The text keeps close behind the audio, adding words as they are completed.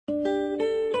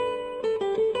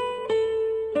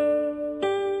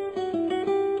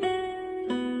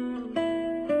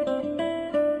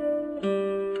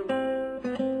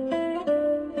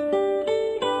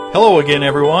Hello again,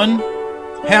 everyone.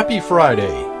 Happy Friday.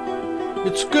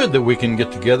 It's good that we can get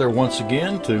together once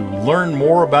again to learn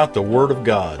more about the Word of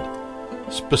God.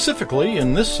 Specifically,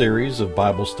 in this series of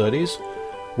Bible studies,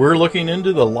 we're looking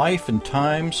into the life and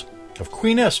times of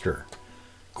Queen Esther,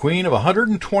 queen of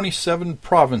 127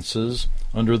 provinces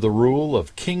under the rule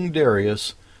of King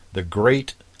Darius, the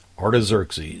Great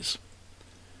Artaxerxes.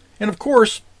 And of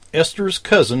course, Esther's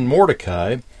cousin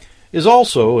Mordecai is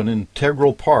also an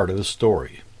integral part of the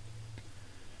story.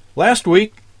 Last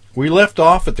week, we left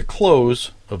off at the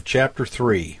close of chapter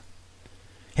 3.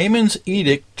 Haman's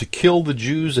edict to kill the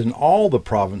Jews in all the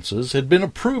provinces had been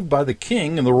approved by the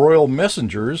king, and the royal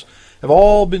messengers have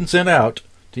all been sent out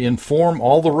to inform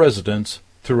all the residents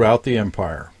throughout the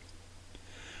empire.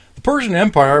 The Persian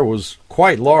Empire was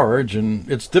quite large,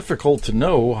 and it's difficult to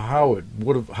know how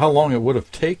long it would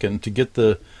have taken to get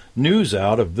the news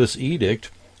out of this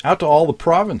edict out to all the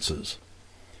provinces.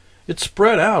 It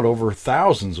spread out over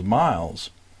thousands of miles.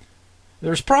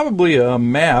 There's probably a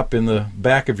map in the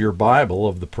back of your Bible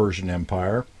of the Persian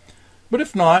Empire, but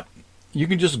if not, you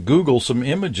can just Google some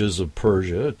images of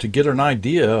Persia to get an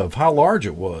idea of how large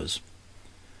it was.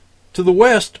 To the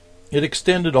west, it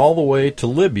extended all the way to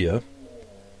Libya,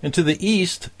 and to the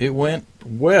east, it went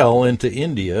well into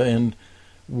India and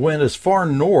went as far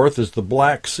north as the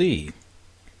Black Sea.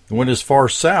 It went as far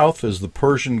south as the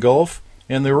Persian Gulf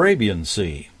and the Arabian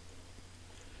Sea.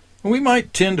 And we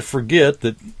might tend to forget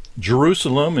that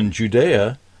Jerusalem and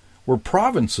Judea were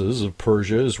provinces of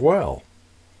Persia as well.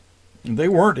 They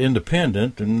weren't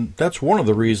independent, and that's one of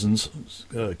the reasons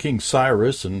King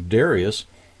Cyrus and Darius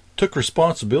took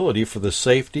responsibility for the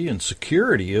safety and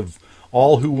security of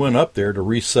all who went up there to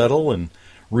resettle and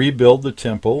rebuild the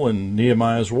temple and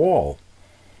Nehemiah's wall.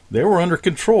 They were under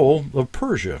control of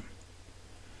Persia.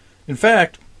 In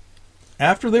fact,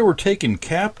 after they were taken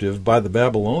captive by the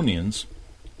Babylonians,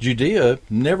 Judea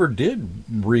never did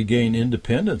regain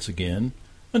independence again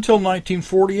until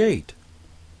 1948.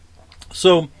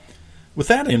 So, with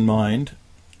that in mind,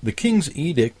 the king's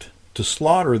edict to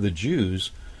slaughter the Jews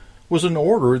was an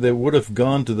order that would have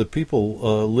gone to the people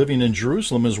living in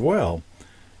Jerusalem as well,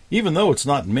 even though it's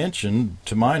not mentioned,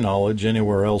 to my knowledge,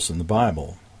 anywhere else in the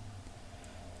Bible.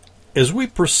 As we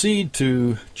proceed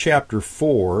to chapter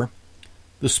 4,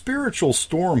 the spiritual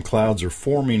storm clouds are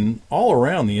forming all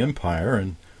around the empire,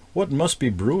 and what must be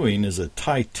brewing is a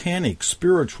titanic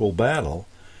spiritual battle,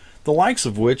 the likes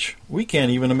of which we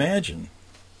can't even imagine.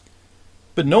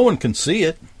 But no one can see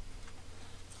it.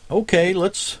 Okay,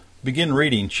 let's begin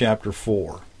reading chapter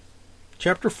 4.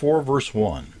 Chapter 4, verse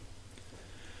 1.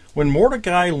 When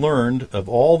Mordecai learned of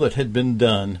all that had been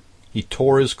done, he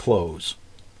tore his clothes.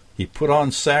 He put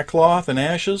on sackcloth and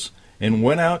ashes and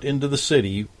went out into the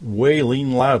city,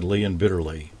 wailing loudly and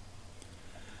bitterly.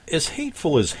 As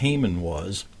hateful as Haman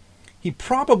was, he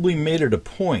probably made it a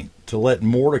point to let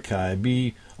Mordecai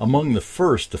be among the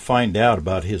first to find out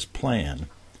about his plan,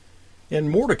 and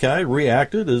Mordecai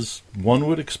reacted as one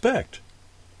would expect.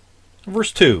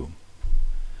 Verse 2.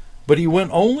 But he went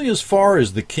only as far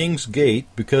as the king's gate,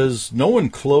 because no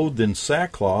one clothed in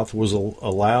sackcloth was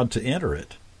allowed to enter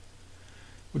it.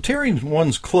 Tearing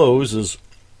one's clothes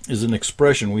is an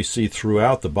expression we see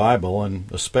throughout the Bible,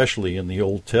 and especially in the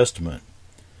Old Testament.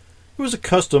 It was a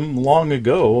custom long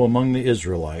ago among the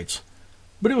Israelites,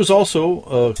 but it was also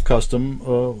a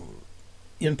custom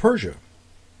in Persia.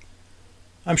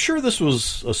 I'm sure this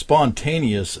was a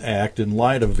spontaneous act in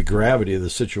light of the gravity of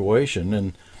the situation,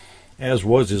 and as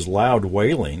was his loud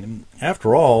wailing.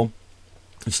 After all,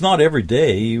 it's not every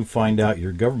day you find out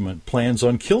your government plans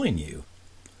on killing you.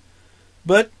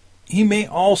 But he may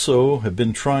also have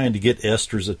been trying to get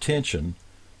Esther's attention,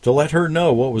 to let her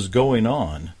know what was going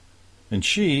on, and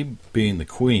she, being the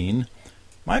queen,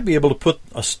 might be able to put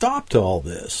a stop to all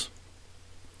this.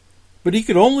 But he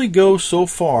could only go so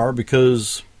far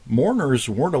because mourners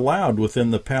weren't allowed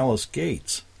within the palace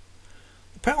gates.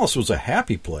 The palace was a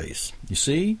happy place. You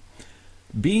see,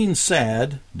 being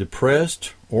sad,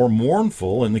 depressed, or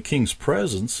mournful in the king's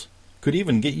presence could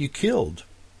even get you killed.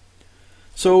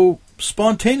 So,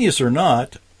 spontaneous or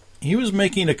not, he was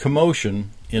making a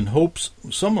commotion in hopes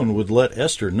someone would let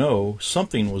Esther know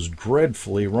something was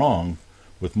dreadfully wrong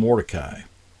with Mordecai.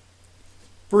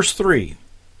 Verse 3.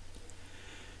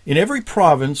 In every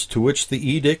province to which the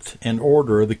edict and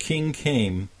order of the king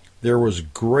came, there was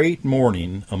great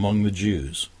mourning among the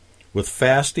Jews. With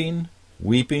fasting,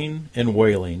 weeping, and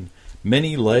wailing,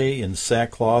 many lay in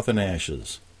sackcloth and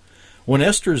ashes. When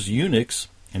Esther's eunuchs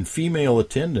and female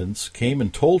attendants came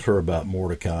and told her about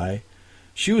Mordecai,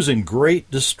 she was in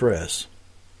great distress.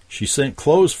 She sent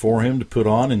clothes for him to put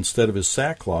on instead of his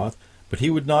sackcloth, but he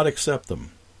would not accept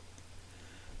them.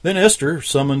 Then Esther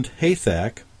summoned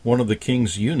Hathach, one of the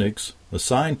king's eunuchs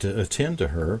assigned to attend to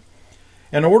her,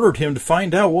 and ordered him to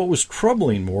find out what was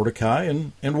troubling Mordecai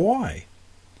and why.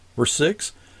 Verse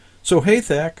 6, So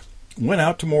Hathach went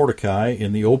out to Mordecai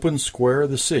in the open square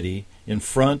of the city in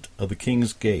front of the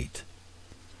king's gate.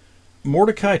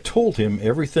 Mordecai told him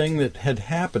everything that had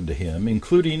happened to him,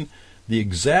 including the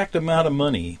exact amount of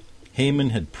money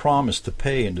Haman had promised to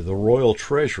pay into the royal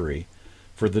treasury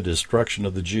for the destruction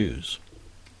of the Jews.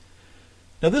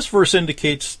 Now this verse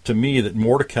indicates to me that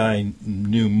Mordecai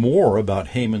knew more about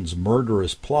Haman's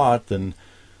murderous plot than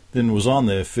was on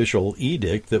the official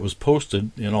edict that was posted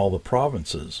in all the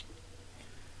provinces.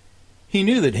 He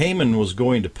knew that Haman was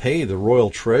going to pay the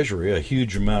royal treasury a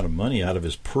huge amount of money out of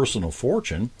his personal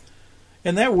fortune,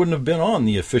 and that wouldn't have been on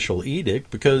the official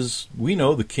edict because we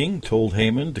know the king told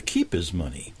Haman to keep his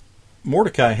money.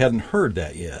 Mordecai hadn't heard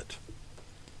that yet.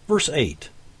 Verse 8.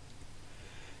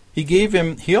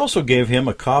 He also gave him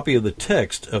a copy of the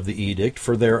text of the edict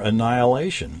for their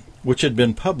annihilation, which had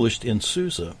been published in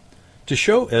Susa, to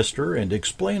show Esther and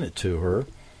explain it to her,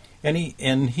 and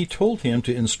he told him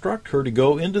to instruct her to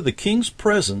go into the king's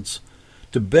presence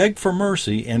to beg for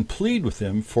mercy and plead with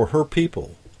him for her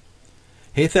people.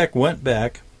 Hathach went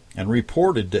back and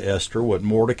reported to Esther what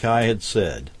Mordecai had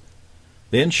said.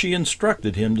 Then she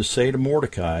instructed him to say to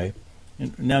Mordecai,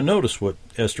 and now notice what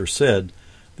Esther said.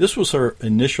 This was her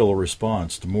initial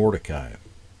response to Mordecai.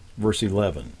 Verse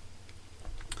 11.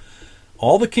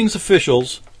 All the king's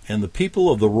officials and the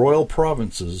people of the royal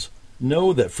provinces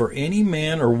know that for any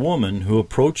man or woman who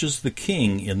approaches the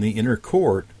king in the inner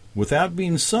court without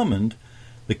being summoned,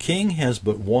 the king has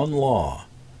but one law,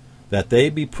 that they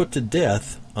be put to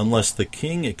death unless the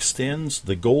king extends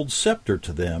the gold scepter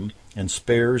to them and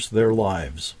spares their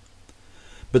lives.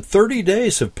 But 30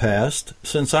 days have passed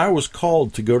since I was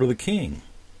called to go to the king.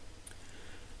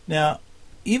 Now,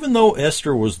 even though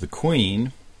Esther was the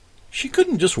queen, she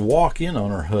couldn't just walk in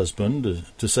on her husband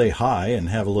to say hi and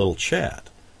have a little chat.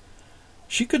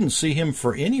 She couldn't see him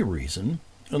for any reason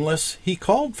unless he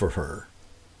called for her,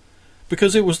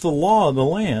 because it was the law of the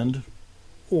land,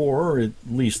 or at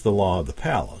least the law of the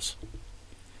palace.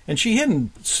 And she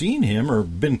hadn't seen him or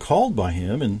been called by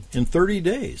him in 30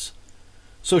 days.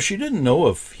 So she didn't know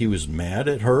if he was mad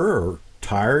at her or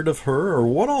tired of her or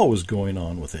what all was going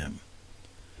on with him.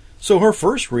 So her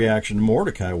first reaction to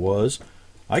Mordecai was,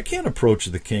 I can't approach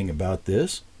the king about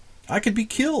this. I could be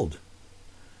killed.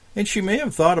 And she may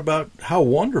have thought about how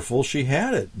wonderful she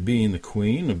had it being the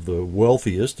queen of the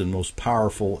wealthiest and most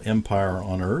powerful empire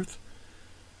on earth.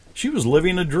 She was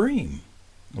living a dream,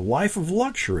 a life of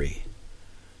luxury.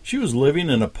 She was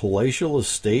living in a palatial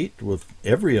estate with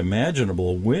every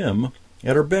imaginable whim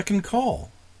at her beck and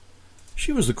call.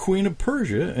 She was the queen of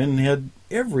Persia and had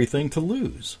everything to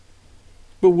lose.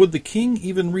 But would the king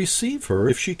even receive her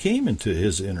if she came into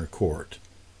his inner court?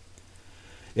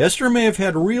 Esther may have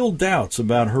had real doubts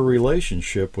about her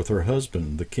relationship with her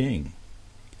husband, the king.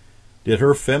 Did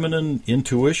her feminine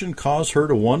intuition cause her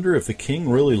to wonder if the king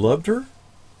really loved her?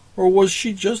 Or was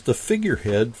she just a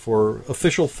figurehead for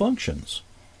official functions?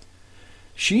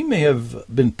 She may have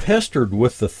been pestered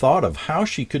with the thought of how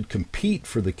she could compete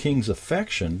for the king's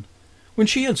affection when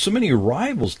she had so many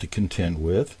rivals to contend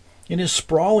with in his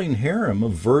sprawling harem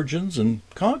of virgins and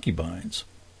concubines.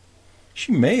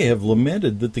 She may have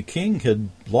lamented that the king had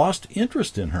lost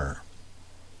interest in her.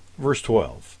 Verse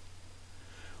 12.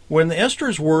 When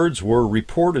Esther's words were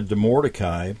reported to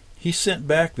Mordecai, he sent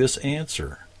back this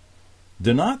answer.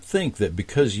 Do not think that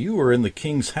because you are in the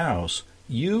king's house,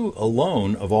 you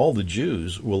alone of all the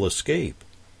Jews will escape.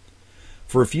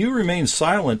 For if you remain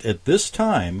silent at this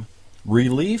time,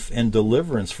 relief and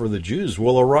deliverance for the Jews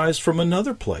will arise from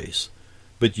another place,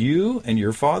 but you and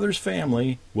your father's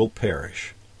family will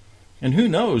perish. And who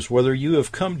knows whether you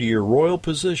have come to your royal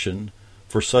position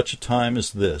for such a time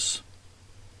as this.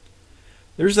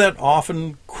 There's that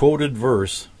often quoted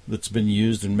verse that's been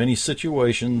used in many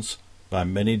situations by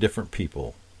many different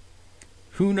people.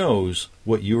 Who knows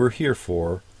what you are here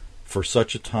for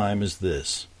such a time as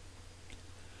this?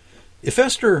 If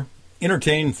Esther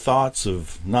entertained thoughts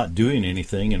of not doing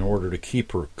anything in order to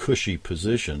keep her cushy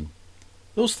position,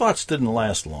 those thoughts didn't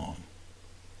last long.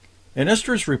 And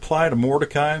Esther's reply to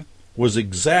Mordecai was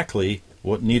exactly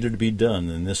what needed to be done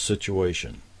in this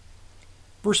situation.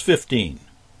 Verse 15.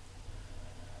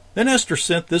 Then Esther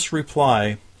sent this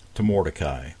reply to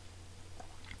Mordecai.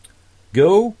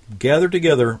 Go, gather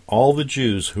together all the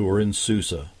Jews who are in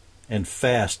Susa, and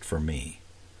fast for me.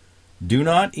 Do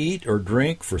not eat or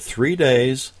drink for 3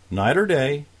 days, night or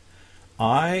day.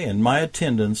 I and my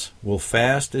attendants will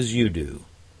fast as you do.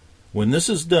 When this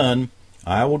is done,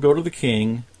 I will go to the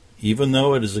king even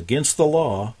though it is against the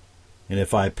law, and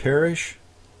if I perish,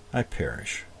 I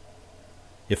perish.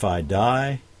 If I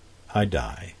die, I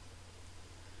die.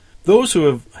 Those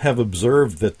who have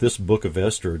observed that this book of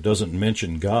Esther doesn't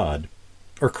mention God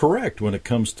are correct when it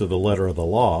comes to the letter of the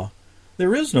law.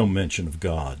 There is no mention of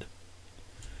God.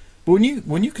 But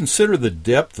when you consider the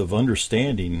depth of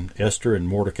understanding Esther and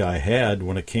Mordecai had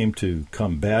when it came to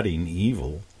combating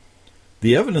evil,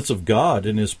 the evidence of God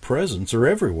and His presence are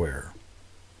everywhere.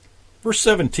 Verse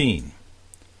 17.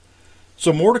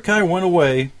 So Mordecai went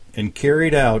away and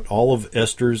carried out all of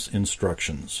Esther's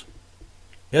instructions.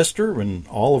 Esther and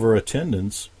all of her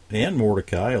attendants and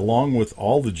Mordecai, along with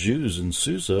all the Jews in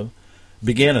Susa,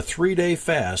 began a 3-day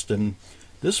fast, and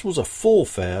this was a full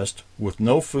fast with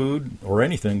no food or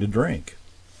anything to drink.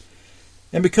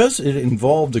 And because it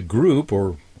involved a group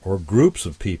or groups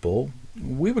of people,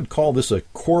 we would call this a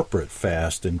corporate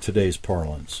fast in today's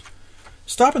parlance.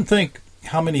 Stop and think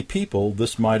how many people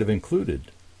this might have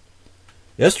included.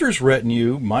 Esther's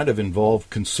retinue might have involved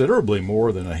considerably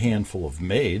more than a handful of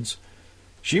maids.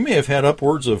 She may have had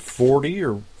upwards of 40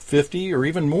 or 50 or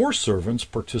even more servants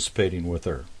participating with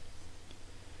her.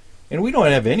 And we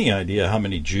don't have any idea how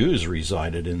many Jews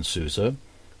resided in Susa.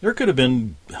 There could have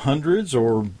been hundreds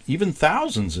or even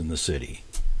thousands in the city.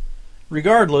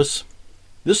 Regardless,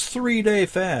 this 3-day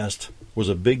fast was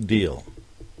a big deal.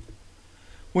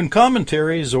 When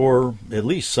commentaries, or at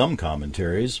least some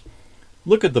commentaries,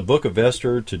 look at the book of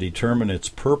Esther to determine its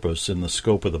purpose in the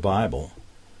scope of the Bible,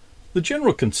 the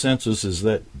general consensus is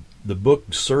that the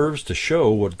book serves to show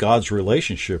what God's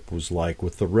relationship was like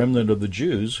with the remnant of the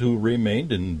Jews who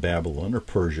remained in Babylon or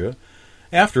Persia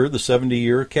after the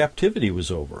 70-year captivity was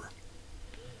over.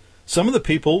 Some of the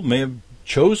people may have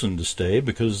chosen to stay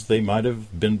because they might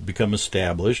have become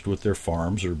established with their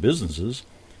farms or businesses,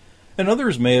 and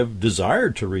others may have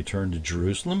desired to return to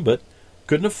Jerusalem but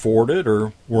couldn't afford it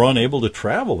or were unable to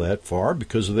travel that far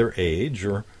because of their age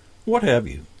or what have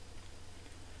you.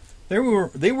 They were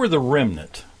the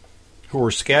remnant who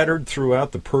were scattered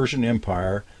throughout the Persian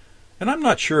Empire, and I'm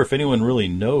not sure if anyone really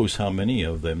knows how many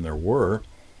of them there were.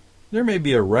 There may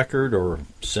be a record or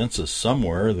census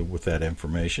somewhere with that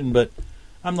information, but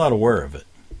I'm not aware of it.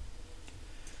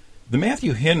 The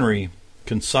Matthew Henry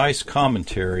concise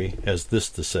commentary has this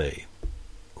to say,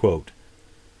 quote,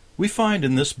 "We find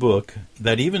in this book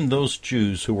that even those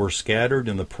Jews who were scattered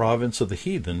in the province of the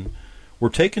heathen were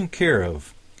taken care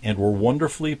of and were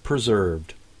wonderfully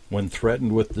preserved when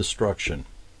threatened with destruction.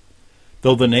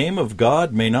 Though the name of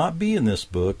God may not be in this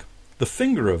book, the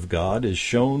finger of God is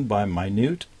shown by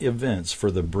minute events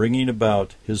for the bringing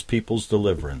about His people's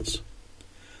deliverance.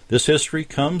 This history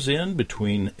comes in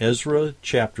between Ezra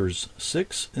chapters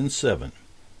 6 and 7.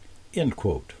 End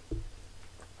quote.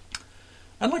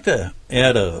 I'd like to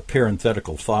add a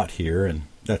parenthetical thought here, and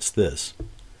that's this.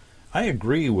 I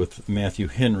agree with Matthew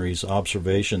Henry's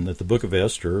observation that the book of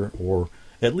Esther, or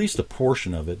at least a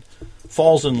portion of it,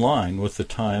 falls in line with the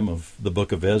time of the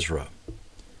book of Ezra.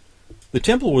 The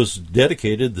temple was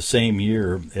dedicated the same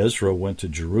year Ezra went to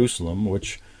Jerusalem,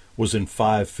 which was in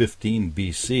 515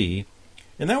 B.C.,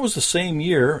 and that was the same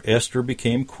year Esther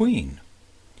became queen.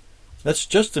 That's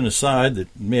just an aside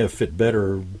that may have fit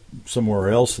better somewhere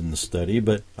else in the study,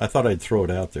 but I thought I'd throw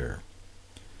it out there.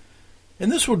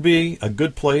 And this would be a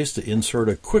good place to insert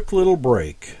a quick little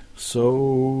break. So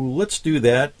let's do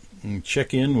that and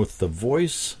check in with the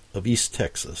voice of East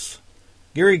Texas,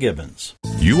 Gary Gibbons.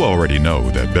 You already know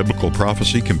that biblical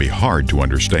prophecy can be hard to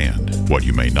understand. What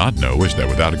you may not know is that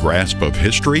without a grasp of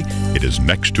history, it is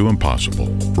next to impossible.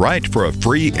 Write for a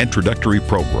free introductory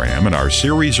program in our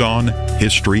series on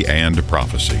History and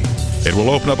Prophecy. It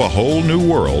will open up a whole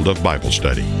new world of Bible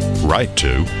study. Write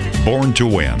to Born to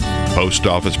Win, Post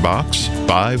Office Box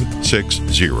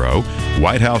 560,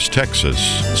 White House, Texas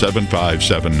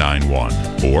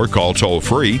 75791, or call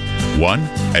toll-free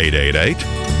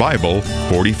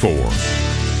 1-888-BIBLE-44.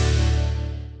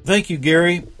 Thank you,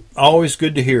 Gary. Always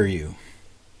good to hear you.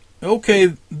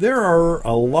 Okay, there are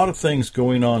a lot of things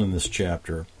going on in this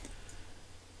chapter.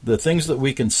 The things that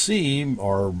we can see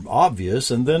are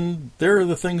obvious, and then there are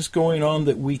the things going on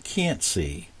that we can't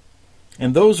see.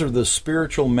 And those are the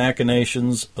spiritual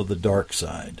machinations of the dark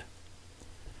side.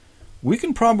 We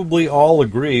can probably all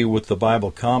agree with the Bible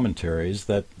commentaries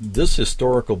that this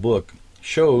historical book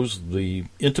shows the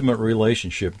intimate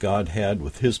relationship God had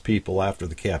with His people after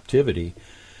the captivity.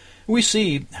 We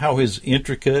see how His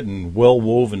intricate and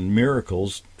well-woven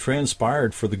miracles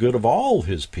transpired for the good of all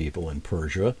His people in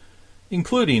Persia,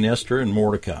 including Esther and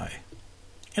Mordecai.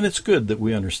 And it's good that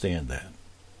we understand that.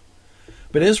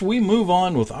 But as we move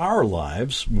on with our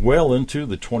lives well into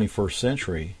the 21st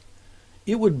century,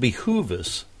 it would behoove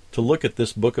us to look at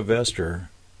this book of Esther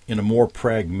in a more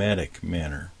pragmatic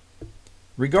manner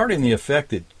regarding the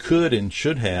effect it could and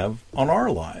should have on our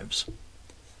lives.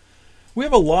 We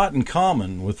have a lot in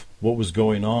common with what was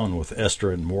going on with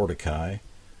Esther and Mordecai,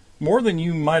 more than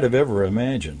you might have ever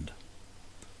imagined.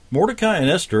 Mordecai and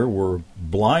Esther were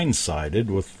blindsided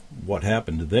with what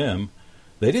happened to them.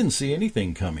 They didn't see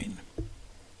anything coming.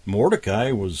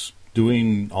 Mordecai was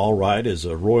doing all right as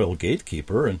a royal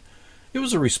gatekeeper, and it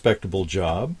was a respectable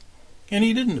job, and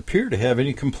he didn't appear to have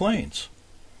any complaints.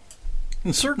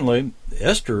 And certainly,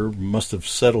 Esther must have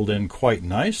settled in quite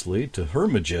nicely to her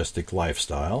majestic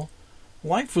lifestyle.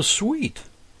 Life was sweet.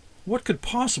 What could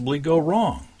possibly go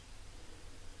wrong?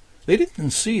 They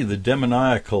didn't see the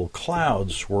demoniacal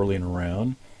clouds swirling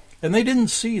around, and they didn't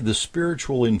see the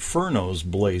spiritual infernos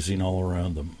blazing all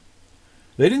around them.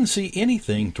 They didn't see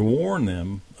anything to warn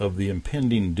them of the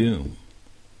impending doom.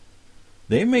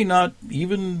 They may not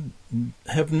even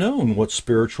have known what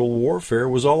spiritual warfare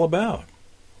was all about.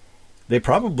 They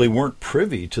probably weren't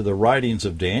privy to the writings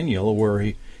of Daniel,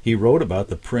 where he wrote about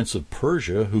the prince of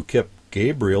Persia who kept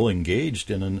Gabriel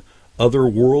engaged in an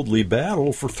otherworldly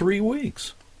battle for 3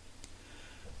 weeks.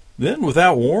 Then,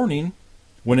 without warning,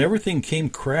 when everything came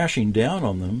crashing down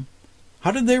on them,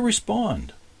 how did they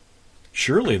respond?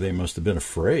 Surely they must have been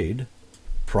afraid,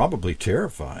 probably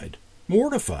terrified,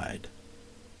 mortified.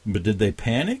 But did they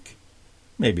panic?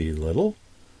 Maybe a little.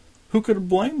 Who could have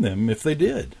blamed them if they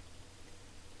did?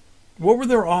 What were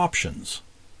their options?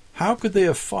 How could they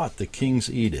have fought the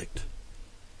king's edict?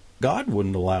 God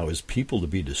wouldn't allow his people to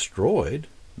be destroyed,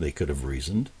 they could have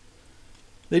reasoned.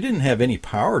 They didn't have any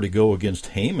power to go against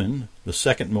Haman, the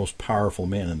second most powerful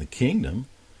man in the kingdom.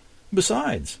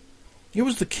 Besides, it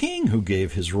was the king who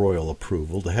gave his royal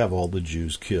approval to have all the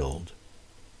Jews killed.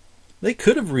 They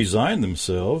could have resigned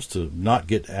themselves to not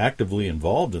get actively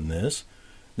involved in this.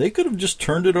 They could have just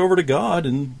turned it over to God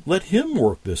and let him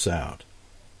work this out.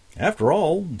 After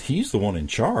all, he's the one in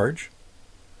charge.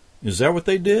 Is that what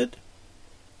they did?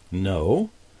 No.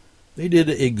 They did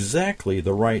exactly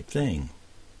the right thing.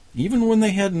 Even when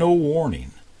they had no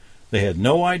warning, they had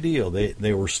no idea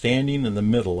they were standing in the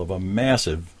middle of a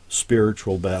massive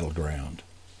spiritual battleground.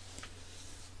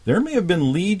 There may have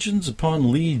been legions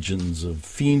upon legions of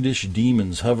fiendish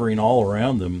demons hovering all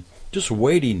around them, just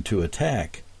waiting to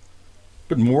attack.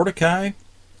 But Mordecai,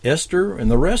 Esther, and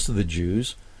the rest of the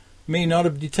Jews may not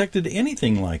have detected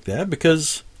anything like that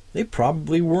because they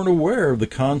probably weren't aware of the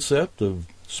concept of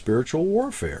spiritual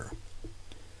warfare.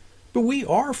 But we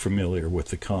are familiar with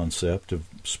the concept of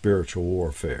spiritual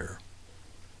warfare.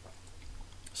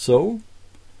 So,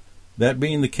 that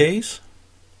being the case,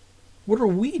 what are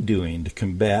we doing to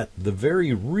combat the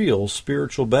very real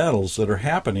spiritual battles that are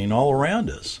happening all around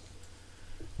us?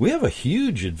 We have a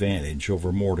huge advantage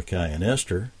over Mordecai and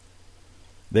Esther.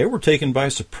 They were taken by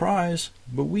surprise,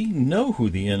 but we know who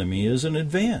the enemy is in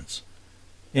advance.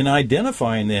 And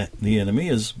identifying the enemy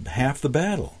is half the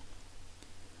battle.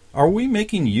 Are we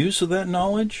making use of that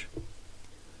knowledge?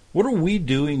 What are we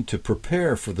doing to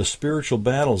prepare for the spiritual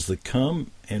battles that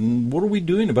come, and what are we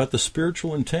doing about the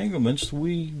spiritual entanglements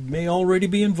we may already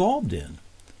be involved in?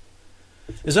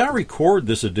 As I record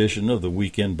this edition of the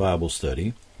Weekend Bible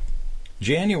Study,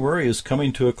 January is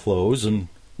coming to a close, and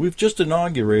we've just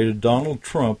inaugurated Donald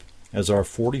Trump as our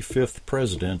 45th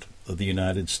President of the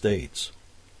United States.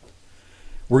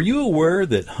 Were you aware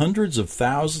that hundreds of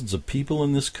thousands of people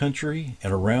in this country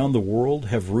and around the world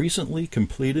have recently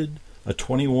completed a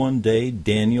 21-day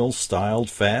Daniel-styled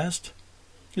fast?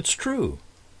 It's true.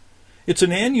 It's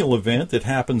an annual event that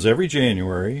happens every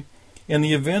January, and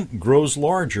the event grows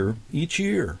larger each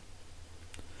year.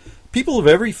 People of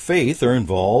every faith are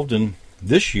involved, and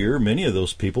this year many of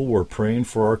those people were praying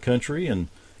for our country and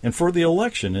for the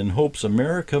election in hopes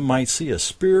America might see a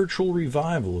spiritual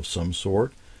revival of some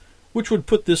sort, which would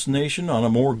put this nation on a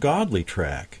more godly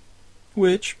track,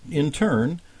 which, in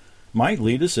turn, might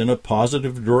lead us in a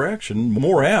positive direction,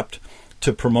 more apt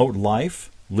to promote life,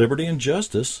 liberty, and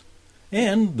justice,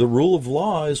 and the rule of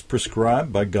law as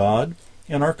prescribed by God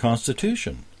and our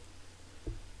Constitution.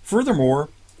 Furthermore,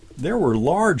 there were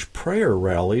large prayer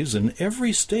rallies in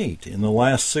every state in the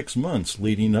last 6 months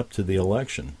leading up to the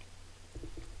election.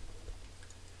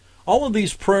 All of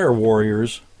these prayer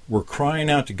warriors were crying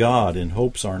out to God in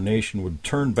hopes our nation would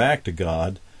turn back to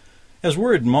God, as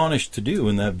we're admonished to do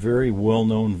in that very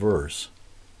well-known verse,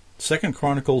 2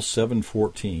 Chronicles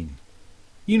 7:14.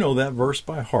 You know that verse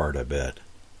by heart, I bet.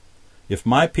 If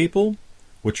my people,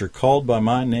 which are called by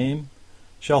my name,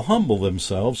 shall humble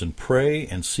themselves and pray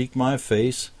and seek my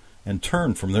face and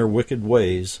turn from their wicked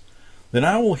ways, then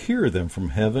I will hear them from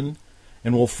heaven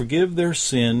and will forgive their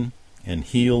sin and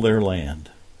heal their land.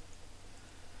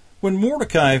 When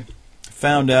Mordecai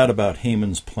found out about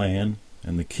Haman's plan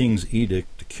and the king's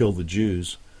edict to kill the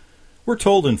Jews, we're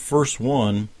told in verse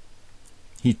 1,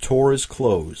 he tore his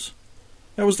clothes.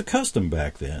 That was the custom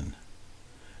back then.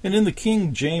 And in the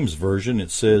King James Version it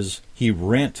says he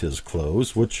rent his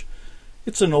clothes, which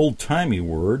it's an old-timey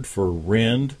word for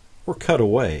rend or cut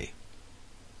away.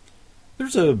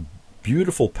 There's a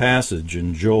beautiful passage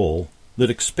in Joel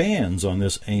that expands on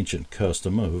this ancient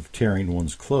custom of tearing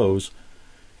one's clothes.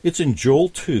 It's in Joel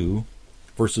 2,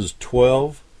 verses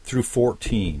 12 through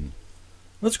 14.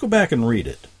 Let's go back and read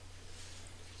it.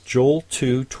 Joel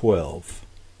 2:12.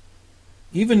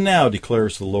 Even now,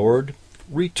 declares the Lord,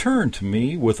 return to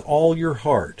me with all your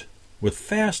heart, with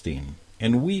fasting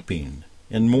and weeping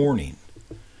and mourning.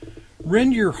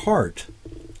 Rend your heart,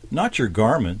 not your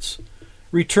garments.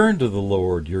 Return to the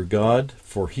Lord your God,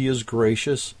 for he is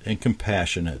gracious and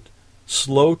compassionate,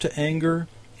 slow to anger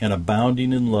and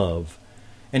abounding in love,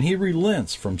 and he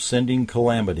relents from sending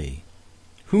calamity.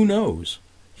 Who knows?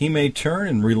 He may turn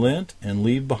and relent and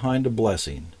leave behind a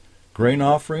blessing, grain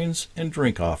offerings and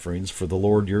drink offerings for the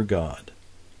Lord your God.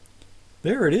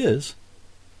 There it is.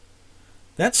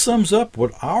 That sums up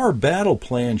what our battle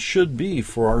plan should be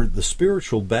for the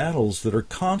spiritual battles that are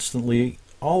constantly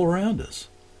all around us.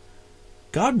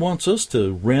 God wants us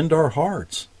to rend our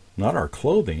hearts, not our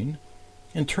clothing,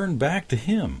 and turn back to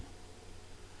him.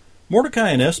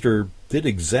 Mordecai and Esther did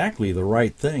exactly the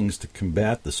right things to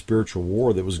combat the spiritual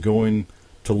war that was going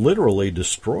to literally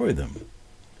destroy them.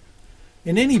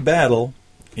 In any battle,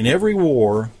 in every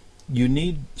war, you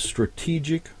need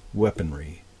strategic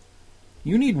weaponry.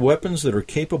 You need weapons that are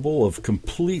capable of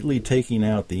completely taking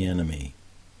out the enemy.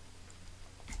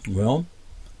 Well,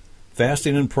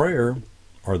 fasting and prayer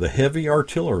are the heavy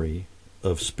artillery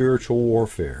of spiritual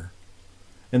warfare.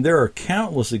 And there are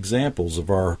countless examples of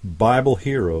our Bible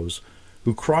heroes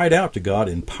who cried out to God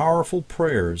in powerful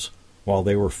prayers while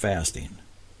they were fasting.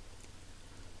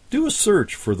 Do a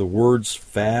search for the words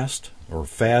fast or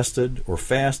fasted or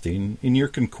fasting in your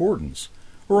concordance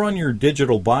or on your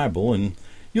digital Bible, and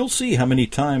you'll see how many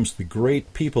times the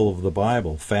great people of the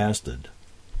Bible fasted.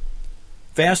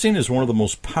 Fasting is one of the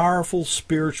most powerful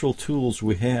spiritual tools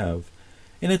we have,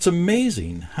 and it's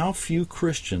amazing how few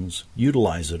Christians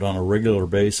utilize it on a regular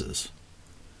basis.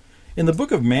 In the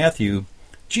book of Matthew,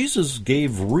 Jesus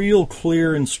gave real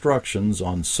clear instructions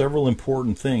on several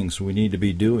important things we need to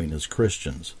be doing as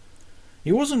Christians.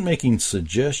 He wasn't making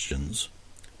suggestions,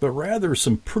 but rather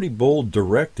some pretty bold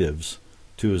directives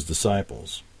to his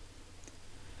disciples.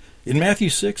 In Matthew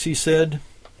 6, he said,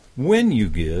 when you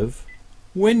give,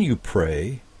 when you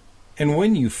pray, and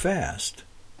when you fast.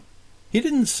 He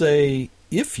didn't say,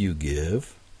 if you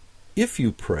give, if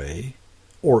you pray,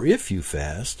 or if you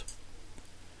fast.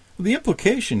 The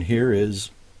implication here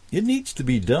is it needs to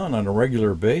be done on a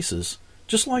regular basis,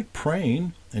 just like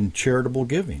praying and charitable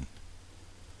giving.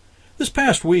 This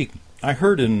past week, I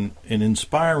heard an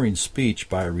inspiring speech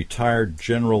by retired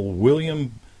General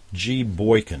William G.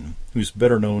 Boykin, who's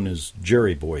better known as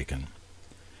Jerry Boykin.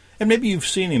 And maybe you've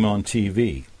seen him on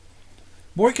TV.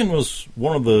 Boykin was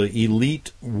one of the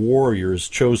elite warriors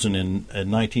chosen in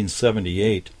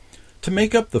 1978 to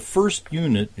make up the first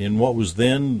unit in what was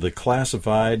then the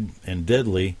classified and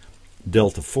deadly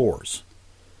Delta Force.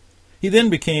 He then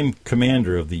became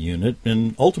commander of the unit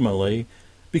and ultimately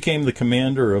became the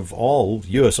commander of all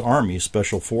U.S. Army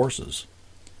Special Forces.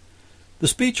 The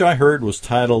speech I heard was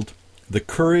titled, The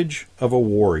Courage of a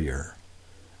Warrior,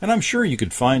 and I'm sure you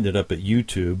could find it up at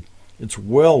YouTube. It's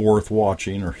well worth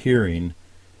watching or hearing,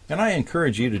 and I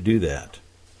encourage you to do that.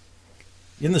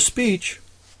 In the speech,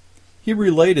 he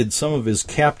related some of his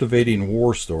captivating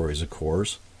war stories, of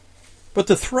course, but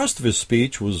the thrust of his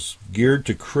speech was geared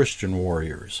to Christian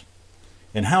warriors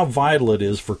and how vital it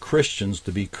is for Christians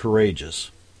to be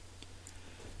courageous.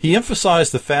 He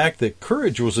emphasized the fact that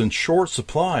courage was in short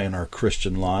supply in our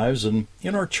Christian lives and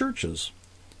in our churches.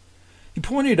 He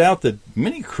pointed out that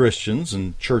many Christians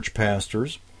and church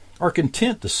pastors are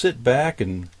content to sit back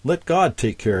and let God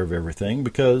take care of everything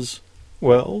because,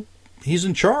 well, he's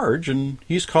in charge and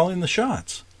he's calling the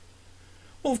shots.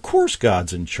 Well, of course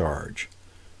God's in charge.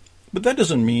 But that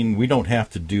doesn't mean we don't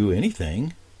have to do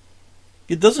anything.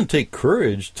 It doesn't take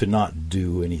courage to not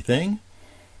do anything.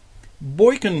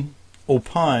 Boykin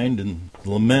opined and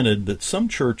lamented that some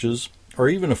churches are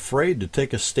even afraid to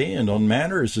take a stand on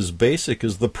matters as basic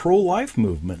as the pro-life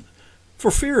movement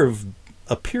for fear of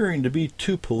appearing to be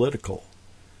too political.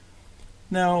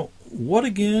 Now, what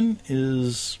again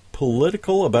is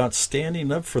political about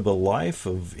standing up for the life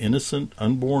of innocent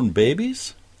unborn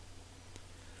babies?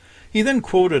 He then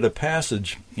quoted a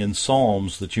passage in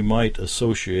Psalms that you might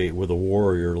associate with a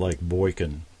warrior like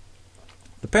Boykin.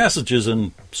 The passage is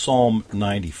in Psalm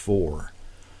 94.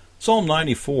 Psalm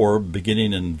 94,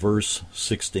 beginning in verse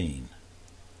 16.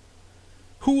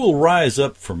 Who will rise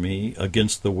up for me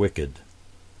against the wicked?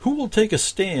 Who will take a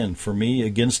stand for me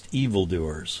against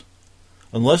evildoers?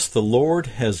 Unless the Lord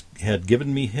had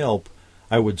given me help,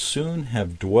 I would soon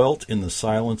have dwelt in the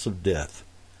silence of death.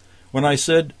 When I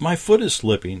said, my foot is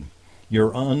slipping,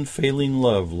 your unfailing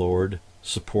love, Lord,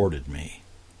 supported me.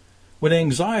 When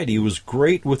anxiety was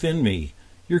great within me,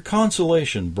 your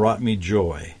consolation brought me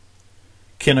joy.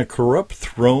 Can a corrupt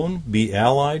throne be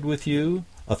allied with you,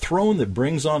 a throne that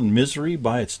brings on misery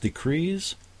by its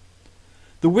decrees?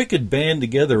 The wicked band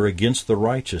together against the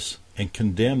righteous and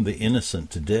condemn the innocent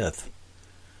to death.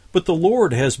 But the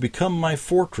Lord has become my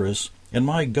fortress, and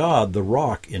my God the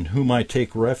rock in whom I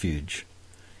take refuge.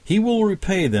 He will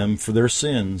repay them for their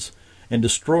sins and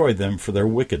destroy them for their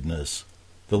wickedness.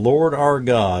 The Lord our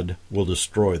God will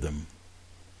destroy them.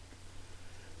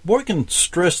 Boykin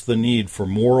stressed the need for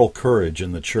moral courage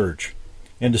in the church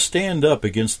and to stand up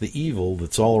against the evil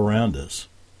that's all around us.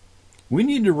 We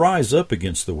need to rise up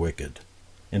against the wicked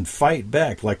and fight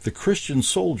back like the Christian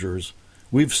soldiers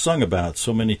we've sung about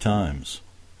so many times.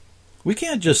 We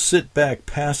can't just sit back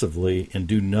passively and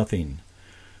do nothing.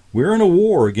 We're in a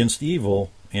war against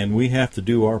evil, and we have to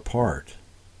do our part.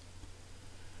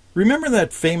 Remember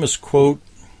that famous quote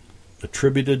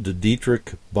attributed to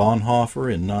Dietrich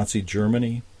Bonhoeffer in Nazi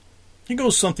Germany? It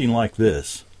goes something like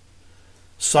this: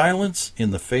 silence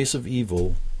in the face of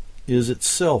evil is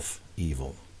itself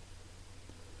evil.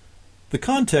 The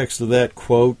context of that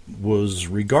quote was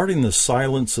regarding the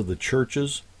silence of the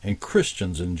churches and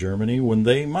Christians in Germany when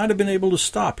they might have been able to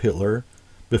stop Hitler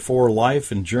before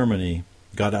life in Germany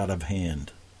got out of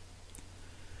hand.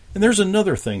 And there's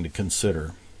another thing to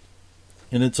consider,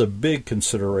 and it's a big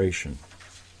consideration.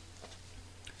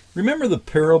 Remember the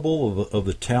parable of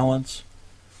the talents?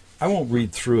 I won't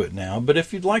read through it now, but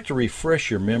if you'd like to refresh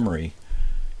your memory,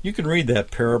 you can read that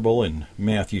parable in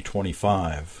Matthew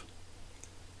 25.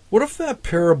 What if that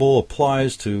parable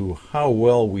applies to how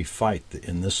well we fight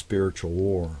in this spiritual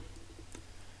war?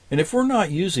 And if we're not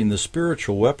using the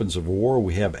spiritual weapons of war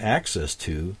we have access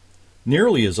to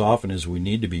nearly as often as we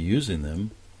need to be using them,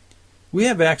 we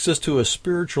have access to a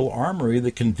spiritual armory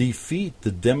that can defeat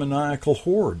the demoniacal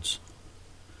hordes.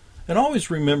 And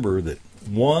always remember that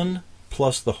 1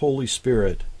 plus the Holy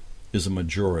Spirit is a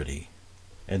majority,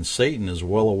 and Satan is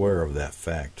well aware of that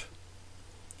fact.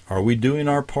 Are we doing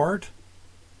our part?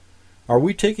 Are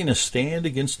we taking a stand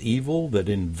against evil that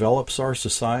envelops our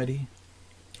society?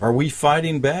 Are we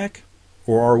fighting back,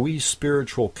 or are we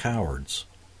spiritual cowards?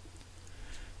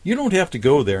 You don't have to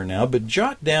go there now, but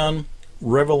jot down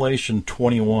Revelation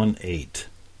 21:8.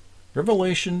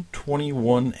 Revelation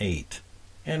 21:8,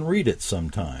 and read it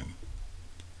sometime.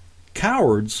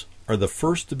 Cowards are the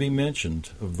first to be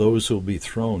mentioned of those who will be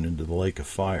thrown into the lake of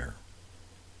fire.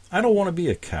 I don't want to be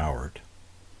a coward.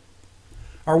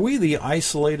 Are we the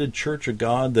isolated church of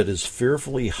God that is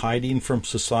fearfully hiding from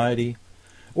society?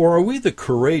 Or are we the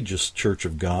courageous church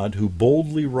of God who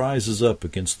boldly rises up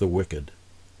against the wicked?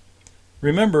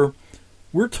 Remember,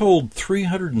 we're told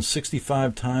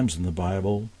 365 times in the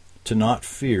Bible to not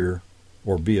fear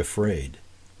or be afraid.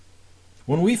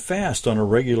 When we fast on a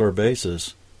regular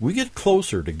basis, we get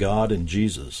closer to God and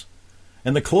Jesus.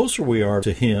 And the closer we are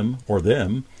to Him or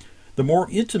them, the more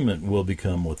intimate we'll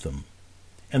become with them.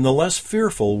 And the less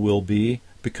fearful we'll be,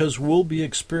 because we'll be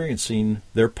experiencing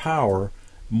their power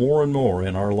more and more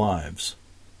in our lives.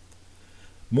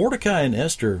 Mordecai and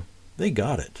Esther, they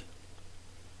got it.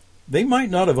 They might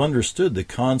not have understood the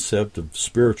concept of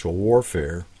spiritual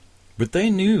warfare, but they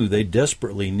knew they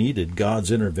desperately needed God's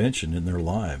intervention in their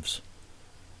lives.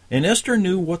 And Esther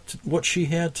knew what she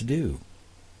had to do.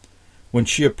 When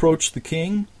she approached the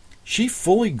king, she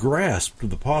fully grasped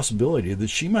the possibility that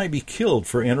she might be killed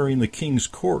for entering the king's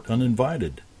court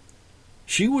uninvited.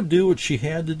 She would do what she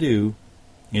had to do,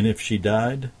 and if she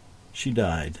died, she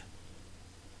died.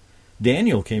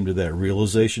 Daniel came to that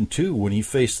realization too when he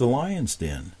faced the lion's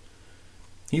den.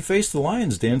 He faced the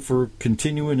lion's den for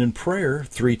continuing in prayer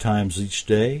 3 times each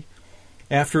day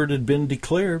after it had been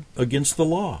declared against the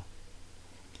law.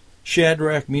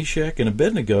 Shadrach, Meshach, and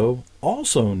Abednego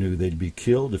also knew they'd be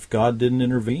killed if God didn't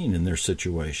intervene in their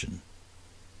situation.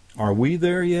 Are we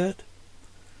there yet?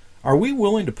 Are we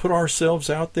willing to put ourselves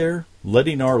out there,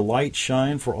 letting our light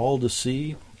shine for all to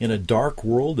see in a dark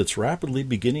world that's rapidly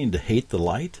beginning to hate the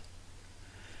light?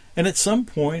 And at some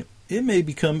point, it may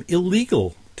become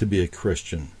illegal to be a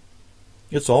Christian.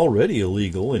 It's already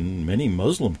illegal in many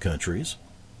Muslim countries.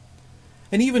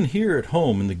 And even here at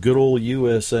home in the good old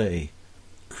USA,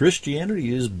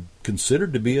 Christianity is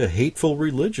considered to be a hateful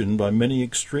religion by many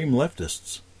extreme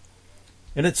leftists.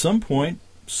 And at some point,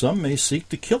 some may seek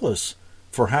to kill us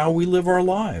for how we live our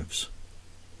lives.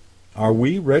 Are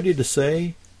we ready to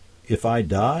say, "If I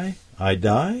die, I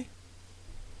die"?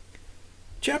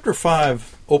 Chapter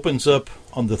 5 opens up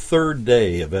on the third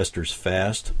day of Esther's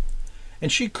fast,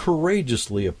 and she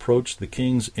courageously approached the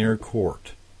king's inner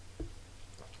court.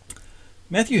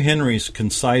 Matthew Henry's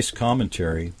concise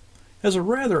commentary has a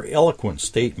rather eloquent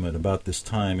statement about this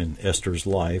time in Esther's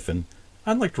life, and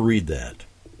I'd like to read that.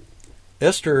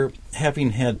 Esther,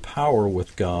 having had power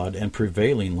with God and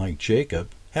prevailing like Jacob,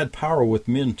 had power with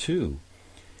men too.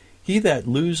 He that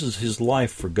loses his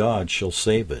life for God shall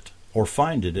save it, or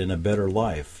find it in a better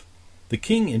life. The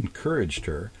king encouraged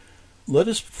her. Let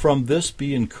us from this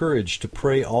be encouraged to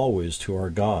pray always to our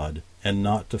God, and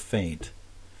not to faint.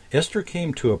 Esther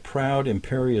came to a proud,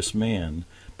 imperious man,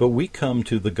 but we come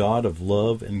to the God of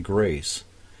love and grace.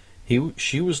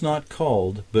 She was not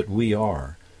called, but we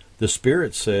are. The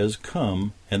Spirit says,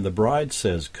 "Come," and the bride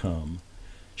says, "Come."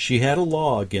 She had a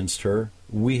law against her.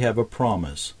 We have a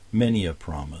promise, many a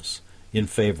promise, in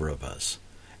favor of us.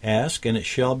 Ask, and it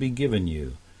shall be given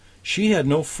you. She had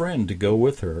no friend to go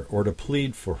with her or to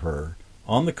plead for her.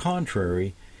 On the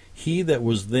contrary, he that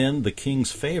was then the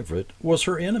king's favorite was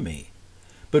her enemy.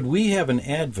 But we have an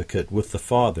advocate with the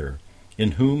Father,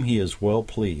 in whom he is well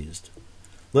pleased.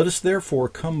 Let us therefore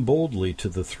come boldly to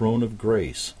the throne of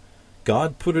grace.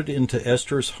 God put it into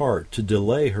Esther's heart to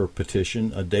delay her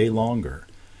petition a day longer.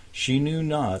 She knew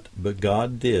not, but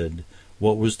God did,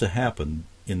 what was to happen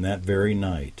in that very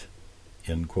night.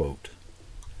 End quote.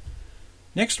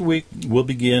 Next week we'll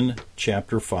begin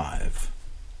chapter 5.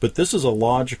 But this is a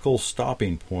logical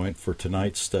stopping point for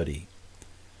tonight's study.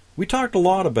 We talked a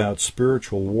lot about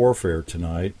spiritual warfare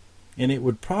tonight, and it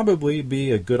would probably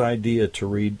be a good idea to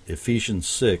read Ephesians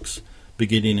 6,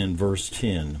 beginning in verse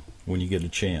 10, when you get a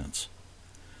chance.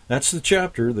 That's the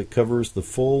chapter that covers the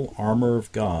full armor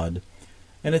of God,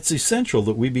 and it's essential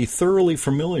that we be thoroughly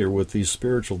familiar with these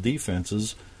spiritual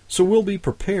defenses so we'll be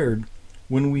prepared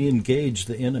when we engage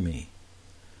the enemy.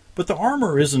 But the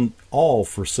armor isn't all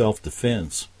for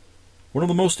self-defense. One of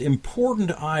the most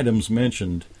important items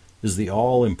mentioned is the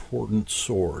all-important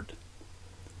sword.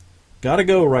 Gotta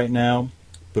go right now,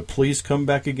 but please come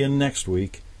back again next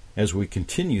week as we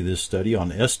continue this study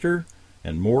on Esther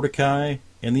and Mordecai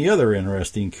and the other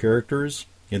interesting characters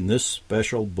in this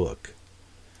special book.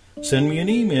 Send me an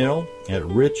email at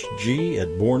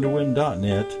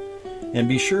richg@borntowin.net and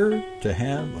be sure to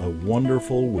have a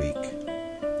wonderful week.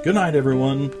 Good night,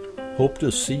 everyone. Hope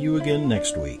to see you again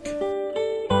next week.